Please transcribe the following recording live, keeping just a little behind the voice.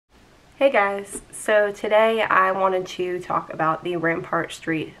Hey guys, so today I wanted to talk about the Rampart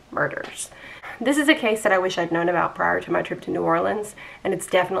Street murders. This is a case that I wish I'd known about prior to my trip to New Orleans, and it's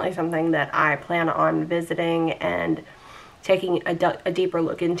definitely something that I plan on visiting and taking a deeper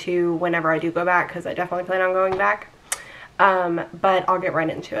look into whenever I do go back, because I definitely plan on going back. But I'll get right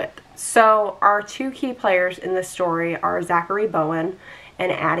into it. So our two key players in this story are Zachary Bowen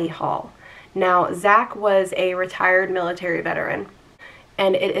and Addie Hall. Now, Zack was a retired military veteran,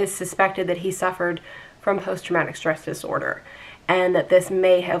 and it is suspected that he suffered from post-traumatic stress disorder, and that this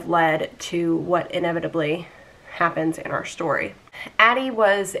may have led to what inevitably happens in our story. Addie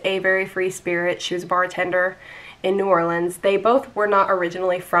was a very free spirit. She was a bartender in New Orleans. They both were not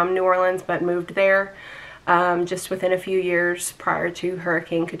originally from New Orleans, but moved there just within a few years prior to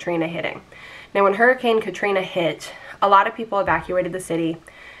Hurricane Katrina hitting. Now, when Hurricane Katrina hit, a lot of people evacuated the city.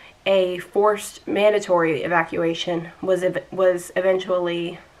 A forced mandatory evacuation was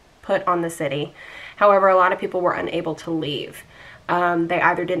eventually put on the city. However, a lot of people were unable to leave. They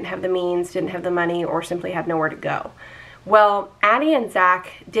either didn't have the means, didn't have the money, or simply had nowhere to go. Well, Addie and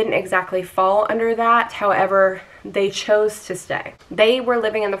Zack didn't exactly fall under that. However, they chose to stay. They were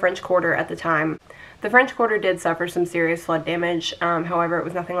living in the French Quarter at the time. The French Quarter did suffer some serious flood damage. However, it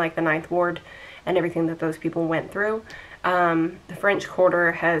was nothing like the Ninth Ward and everything that those people went through. The French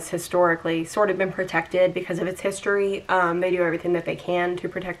Quarter has historically sort of been protected because of its history. They do everything that they can to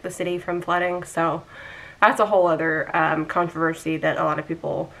protect the city from flooding, so that's a whole other controversy that a lot of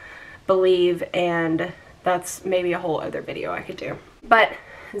people believe, and that's maybe a whole other video I could do. But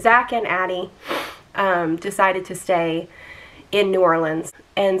Zack and Addie decided to stay in New Orleans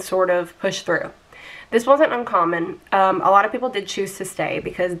and sort of push through. This wasn't uncommon. A lot of people did choose to stay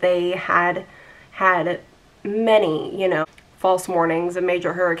because they had many, false warnings of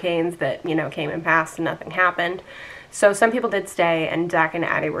major hurricanes that, came and passed and nothing happened. So some people did stay, and Zack and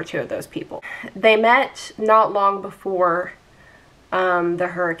Addie were two of those people. They met not long before the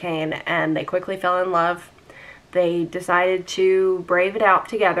hurricane, and they quickly fell in love. They decided to brave it out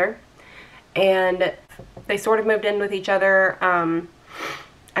together, and they sort of moved in with each other.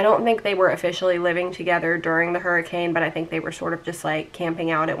 I don't think they were officially living together during the hurricane, but I think they were sort of just like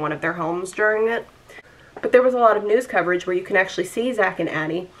camping out at one of their homes during it. But there was a lot of news coverage where you can actually see Zack and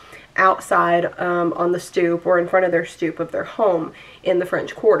Addie outside on the stoop or in front of their stoop of their home in the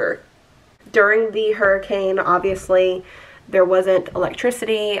French Quarter. During the hurricane, obviously, there wasn't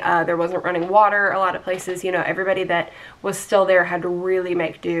electricity, there wasn't running water. A lot of places, everybody that was still there had to really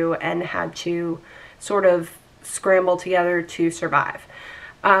make do and had to sort of scramble together to survive.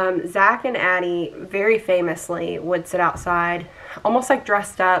 Zack and Addie very famously would sit outside, almost like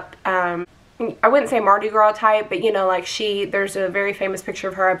dressed up. I wouldn't say Mardi Gras type, but there's a very famous picture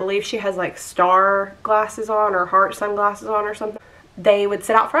of her. I believe she has like star glasses on or heart sunglasses on or something. They would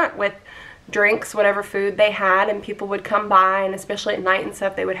sit out front with drinks, whatever food they had, and people would come by, and especially at night and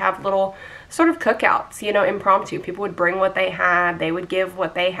stuff, they would have little sort of cookouts, impromptu. People would bring what they had, they would give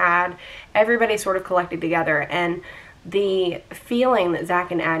what they had. Everybody sort of collected together, and the feeling that Zack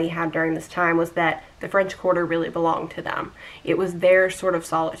and Addie had during this time was that the French Quarter really belonged to them. It was their sort of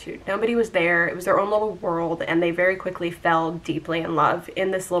solitude. Nobody was there. It was their own little world, and they very quickly fell deeply in love in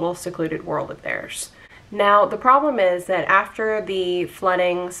this little secluded world of theirs. Now, the problem is that after the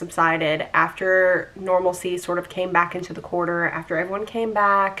flooding subsided, after normalcy sort of came back into the quarter, after everyone came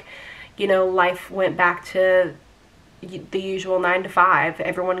back, life went back to the usual 9 to 5,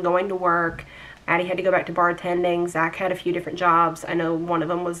 everyone going to work. Addie had to go back to bartending. Zack had a few different jobs. I know one of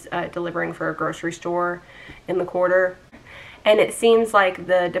them was delivering for a grocery store in the quarter. And it seems like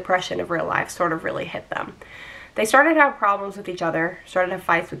the depression of real life sort of really hit them. They started to have problems with each other, started to have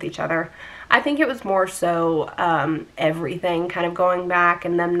fights with each other. I think it was more so everything kind of going back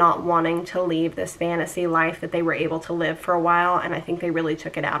and them not wanting to leave this fantasy life that they were able to live for a while, and I think they really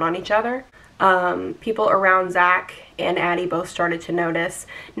took it out on each other. People around Zack and Addie both started to notice.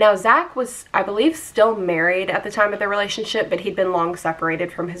 Now, Zack was, I believe, still married at the time of their relationship, but he'd been long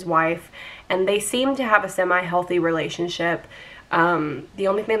separated from his wife, and they seemed to have a semi-healthy relationship. The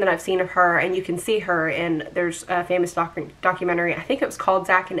only thing that I've seen of her, and you can see her in, there's a famous documentary, I think it was called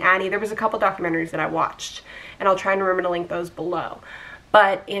Zack and Addie. There was a couple documentaries that I watched, and I'll try and remember to link those below.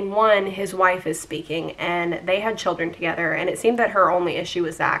 But in one, his wife is speaking, and they had children together, and it seemed that her only issue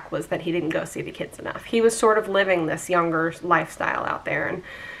with Zack was that he didn't go see the kids enough. He was sort of living this younger lifestyle out there, and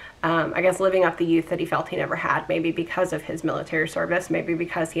I guess living up the youth that he felt he never had, maybe because of his military service, maybe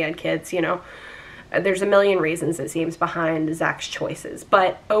because he had kids, There's a million reasons, it seems, behind Zack's choices.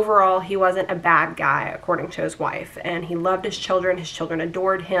 But overall, he wasn't a bad guy, according to his wife, and he loved his children. His children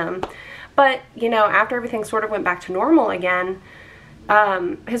adored him. But, after everything sort of went back to normal again,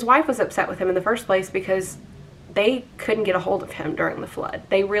 His wife was upset with him in the first place because they couldn't get a hold of him during the flood.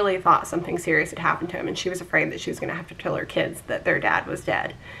 They really thought something serious had happened to him, and she was afraid that she was going to have to tell her kids that their dad was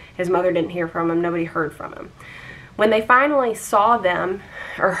dead. His mother didn't hear from him. Nobody heard from him. When they finally saw them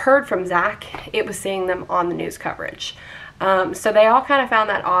or heard from Zack, it was seeing them on the news coverage. So they all kind of found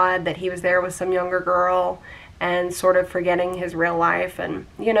that odd that he was there with some younger girl and sort of forgetting his real life, and,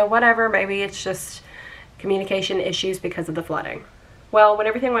 you know, whatever, maybe it's just communication issues because of the flooding. Well, when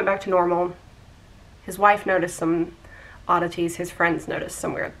everything went back to normal, his wife noticed some oddities. His friends noticed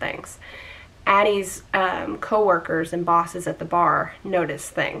some weird things. Addie's co-workers and bosses at the bar noticed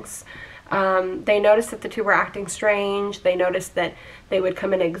things. They noticed that the two were acting strange. They noticed that they would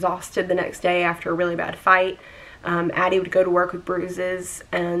come in exhausted the next day after a really bad fight. Addie would go to work with bruises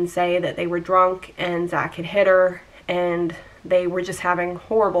and say that they were drunk and Zack had hit her, and they were just having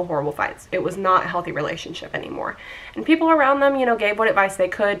horrible, horrible fights. It was not a healthy relationship anymore. And people around them, you know, gave what advice they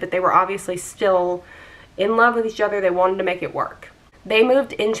could, but they were obviously still in love with each other. They wanted to make it work. They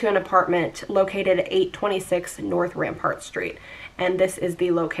moved into an apartment located at 826 North Rampart Street, and this is the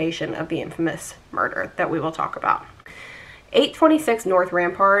location of the infamous murder that we will talk about. 826 North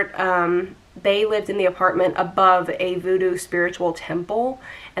Rampart, they lived in the apartment above a voodoo spiritual temple,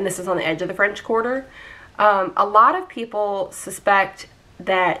 and this is on the edge of the French Quarter. A lot of people suspect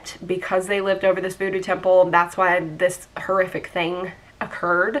that because they lived over this voodoo temple, that's why this horrific thing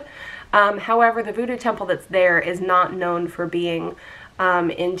occurred. However, the voodoo temple that's there is not known for being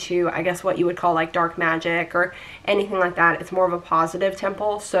into, I guess, what you would call like dark magic or anything like that. It's more of a positive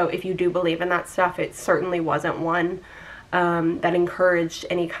temple, so if you do believe in that stuff, it certainly wasn't one that encouraged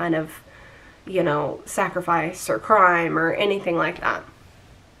any kind of, you know, sacrifice or crime or anything like that.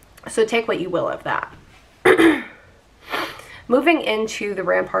 So take what you will of that. Moving into the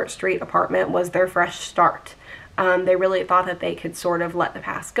Rampart Street apartment was their fresh start. They really thought that they could sort of let the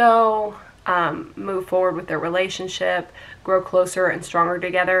past go, move forward with their relationship, grow closer and stronger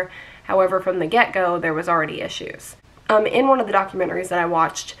together. However, from the get-go, there was already issues. In one of the documentaries that I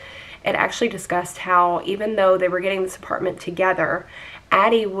watched, it actually discussed how even though they were getting this apartment together,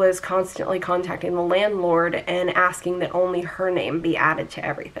 Addie was constantly contacting the landlord and asking that only her name be added to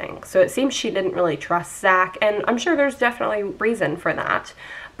everything. So it seems she didn't really trust Zack, and I'm sure there's definitely reason for that.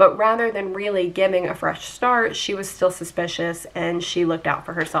 But rather than really giving a fresh start, she was still suspicious, and she looked out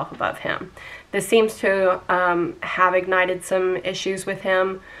for herself above him. This seems to have ignited some issues with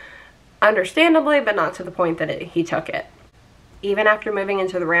him, understandably, but not to the point that he took it. Even after moving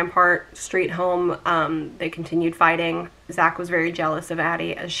into the Rampart Street home, they continued fighting. Zack was very jealous of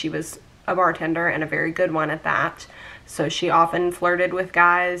Addie, as she was a bartender and a very good one at that. So she often flirted with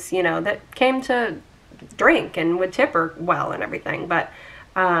guys, you know, that came to drink and would tip her well and everything. But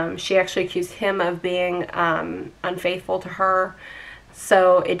she actually accused him of being unfaithful to her.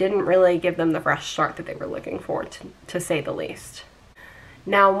 So it didn't really give them the fresh start that they were looking for, to say the least.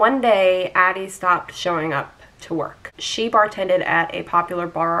 Now, one day, Addie stopped showing up to work. She bartended at a popular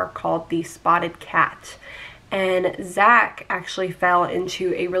bar called the Spotted Cat, and Zack actually fell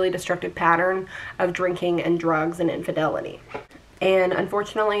into a really destructive pattern of drinking and drugs and infidelity. And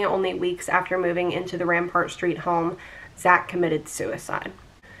unfortunately, only weeks after moving into the Rampart Street home, Zack committed suicide.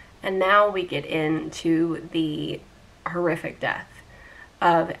 And now we get into the horrific death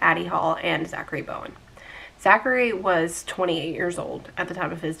of Addie Hall and Zachary Bowen. Zachary was 28 years old at the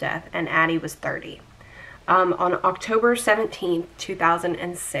time of his death, and Addie was 30. On October 17th,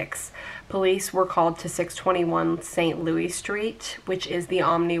 2006, police were called to 621 St. Louis Street, which is the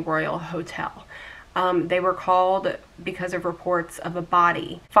Omni Royal Hotel. They were called because of reports of a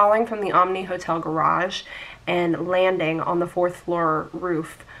body falling from the Omni Hotel garage and landing on the 4th floor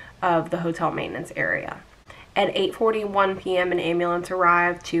roof of the hotel maintenance area. At 8:41 p.m., an ambulance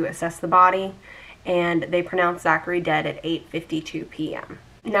arrived to assess the body, and they pronounced Zachary dead at 8:52 p.m.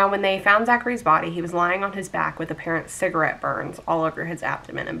 Now, when they found Zachary's body, he was lying on his back with apparent cigarette burns all over his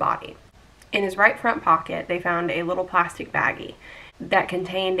abdomen and body. In his right front pocket, they found a little plastic baggie that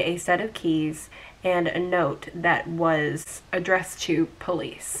contained a set of keys and a note that was addressed to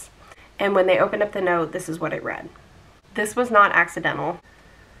police. And when they opened up the note, this is what it read. "This was not accidental.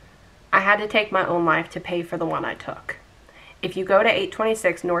 I had to take my own life to pay for the one I took. If you go to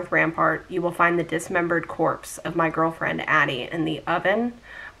 826 North Rampart, you will find the dismembered corpse of my girlfriend Addie in the oven,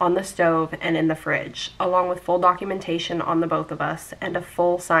 on the stove, and in the fridge, along with full documentation on the both of us and a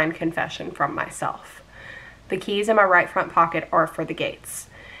full signed confession from myself. The keys in my right front pocket are for the gates."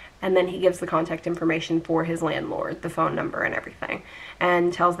 And then he gives the contact information for his landlord, the phone number and everything,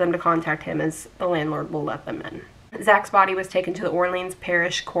 and tells them to contact him as the landlord will let them in. Zack's body was taken to the Orleans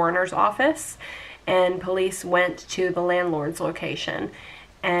Parish Coroner's Office, and police went to the landlord's location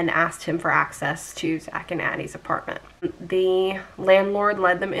and asked him for access to Zack and Addie's apartment. The landlord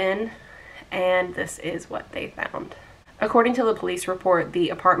led them in, and this is what they found. According to the police report, the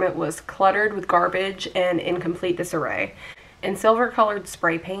apartment was cluttered with garbage and in complete disarray, and silver-colored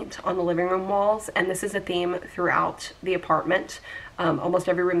spray paint on the living room walls, and this is a theme throughout the apartment. Almost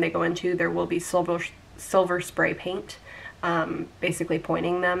every room they go into, there will be silver spray paint, basically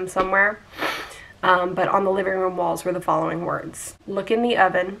pointing them somewhere. But on the living room walls were the following words: "Look in the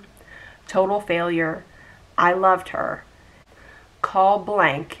oven, total failure, I loved her, call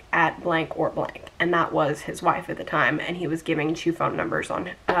blank at blank or blank." And that was his wife at the time, and he was giving 2 phone numbers on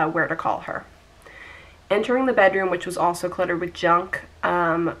where to call her. Entering the bedroom, which was also cluttered with junk,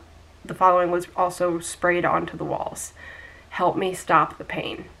 the following was also sprayed onto the walls: "Help me stop the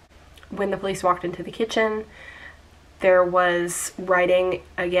pain." When the police walked into the kitchen, there was writing,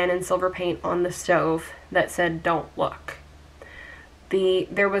 again in silver paint, on the stove that said, "Don't look."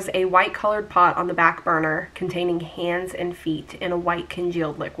 There was a white colored pot on the back burner containing hands and feet in a white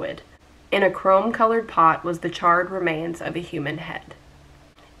congealed liquid. In a chrome colored pot was the charred remains of a human head.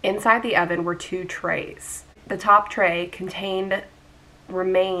 Inside the oven were 2 trays. The top tray contained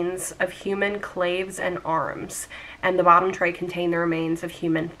remains of human claves and arms, and the bottom tray contained the remains of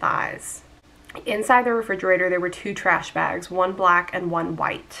human thighs. Inside the refrigerator there were 2 trash bags, one black and one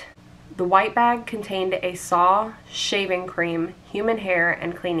white. The white bag contained a saw, shaving cream, human hair,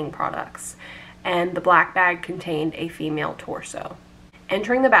 and cleaning products, and the black bag contained a female torso.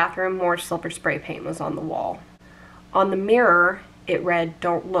 Entering the bathroom, more silver spray paint was on the wall. On the mirror, it read,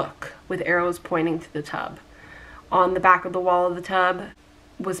 "Don't look," with arrows pointing to the tub. On the back of the wall of the tub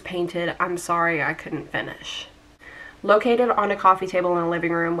was painted, "I'm sorry I couldn't finish." Located on a coffee table in a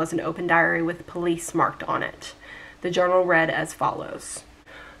living room was an open diary with "police" marked on it. The journal read as follows: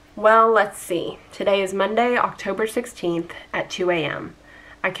 "Well, let's see. Today is Monday, October 16th at 2 a.m.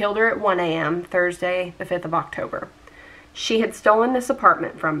 I killed her at 1 a.m. Thursday, the 5th of October. She had stolen this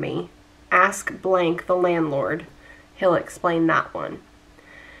apartment from me. Ask blank the landlord. He'll explain that one.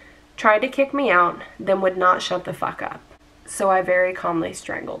 Tried to kick me out, then would not shut the fuck up. So I very calmly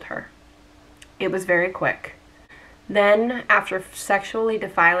strangled her. It was very quick. Then, after sexually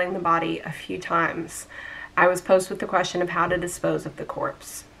defiling the body a few times, I was posed with the question of how to dispose of the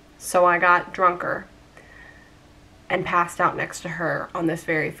corpse. So I got drunker and passed out next to her on this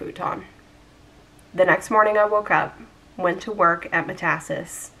very futon. The next morning I woke up, went to work at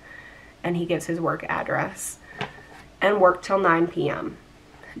Metasis," and he gives his work address, "and worked till 9 p.m.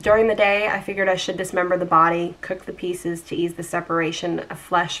 During the day, I figured I should dismember the body, cook the pieces to ease the separation of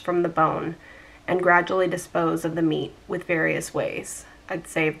flesh from the bone, and gradually dispose of the meat with various ways. I'd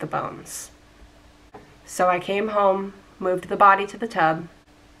save the bones. So I came home, moved the body to the tub,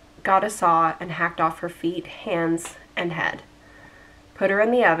 got a saw, and hacked off her feet, hands, and head. Put her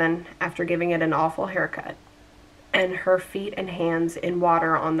in the oven after giving it an awful haircut, and her feet and hands in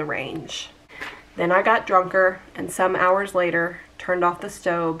water on the range. Then I got drunker, and some hours later turned off the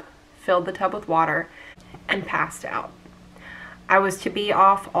stove, filled the tub with water, and passed out. I was to be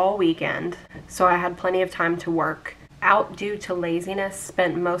off all weekend, so I had plenty of time to work. Out due to laziness,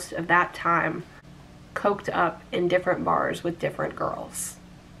 spent most of that time coked up in different bars with different girls.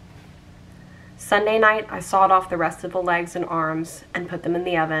 Sunday night, I sawed off the rest of the legs and arms and put them in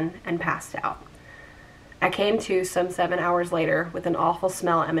the oven and passed out. I came to some 7 hours later with an awful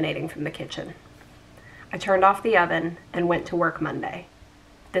smell emanating from the kitchen. I turned off the oven and went to work Monday.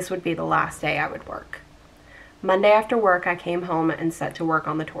 This would be the last day I would work. Monday after work, I came home and set to work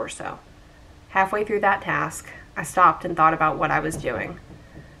on the torso. Halfway through that task, I stopped and thought about what I was doing.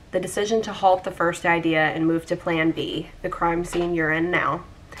 The decision to halt the first idea and move to Plan B, the crime scene you're in now,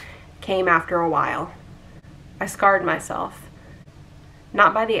 came after a while. I scarred myself,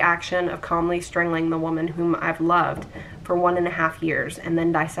 not by the action of calmly strangling the woman whom I've loved for 1.5 years and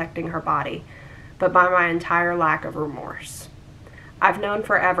then dissecting her body, but by my entire lack of remorse. I've known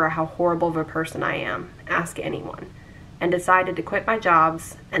forever how horrible of a person I am, ask anyone, and decided to quit my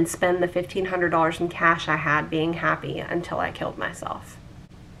jobs and spend the $1,500 in cash I had being happy until I killed myself.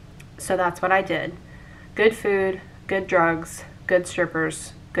 So that's what I did. Good food, good drugs, good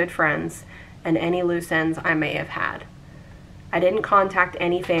strippers, good friends, and any loose ends I may have had. I didn't contact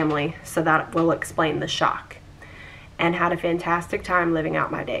any family, so that will explain the shock, and had a fantastic time living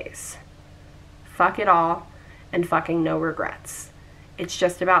out my days. Fuck it all, and fucking no regrets. It's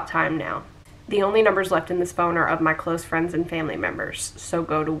just about time now. The only numbers left in this phone are of my close friends and family members, so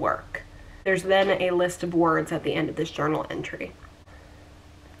go to work. There's then a list of words at the end of this journal entry.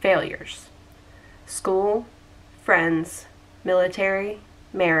 Failures. School, friends, military,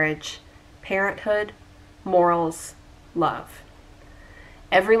 marriage, parenthood, morals, love.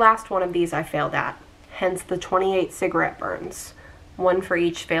 Every last one of these I failed at, hence the 28 cigarette burns, one for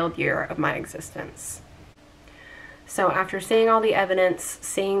each failed year of my existence. So after seeing all the evidence,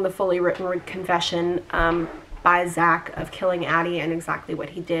 seeing the fully written confession by Zack of killing Addie and exactly what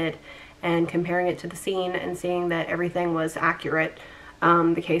he did, and comparing it to the scene and seeing that everything was accurate,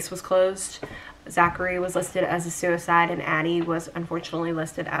 the case was closed. Zachary was listed as a suicide and Addie was unfortunately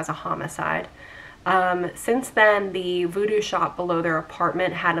listed as a homicide. Since then, the voodoo shop below their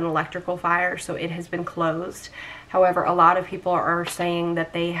apartment had an electrical fire, so it has been closed. However, a lot of people are saying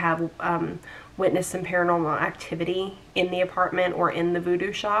that they have witnessed some paranormal activity in the apartment or in the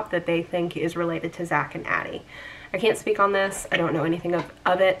voodoo shop that they think is related to Zack and Addie. I can't speak on this. I don't know anything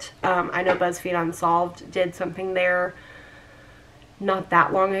of it. I know Buzzfeed Unsolved did something there not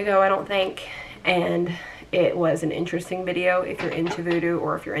that long ago, I don't think, and it was an interesting video if you're into voodoo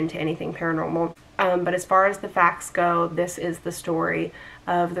or if you're into anything paranormal. But as far as the facts go, this is the story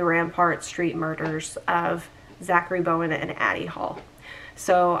of the Rampart Street murders of Zachary Bowen and Addie Hall.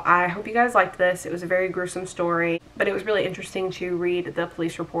 So I hope you guys liked this. It was a very gruesome story, but it was really interesting to read the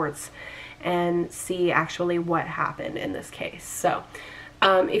police reports and see actually what happened in this case. So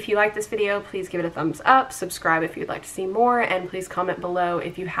if you like this video, please give it a thumbs up, subscribe if you'd like to see more, and please comment below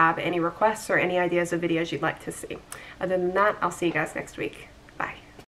if you have any requests or any ideas of videos you'd like to see. Other than that, I'll see you guys next week.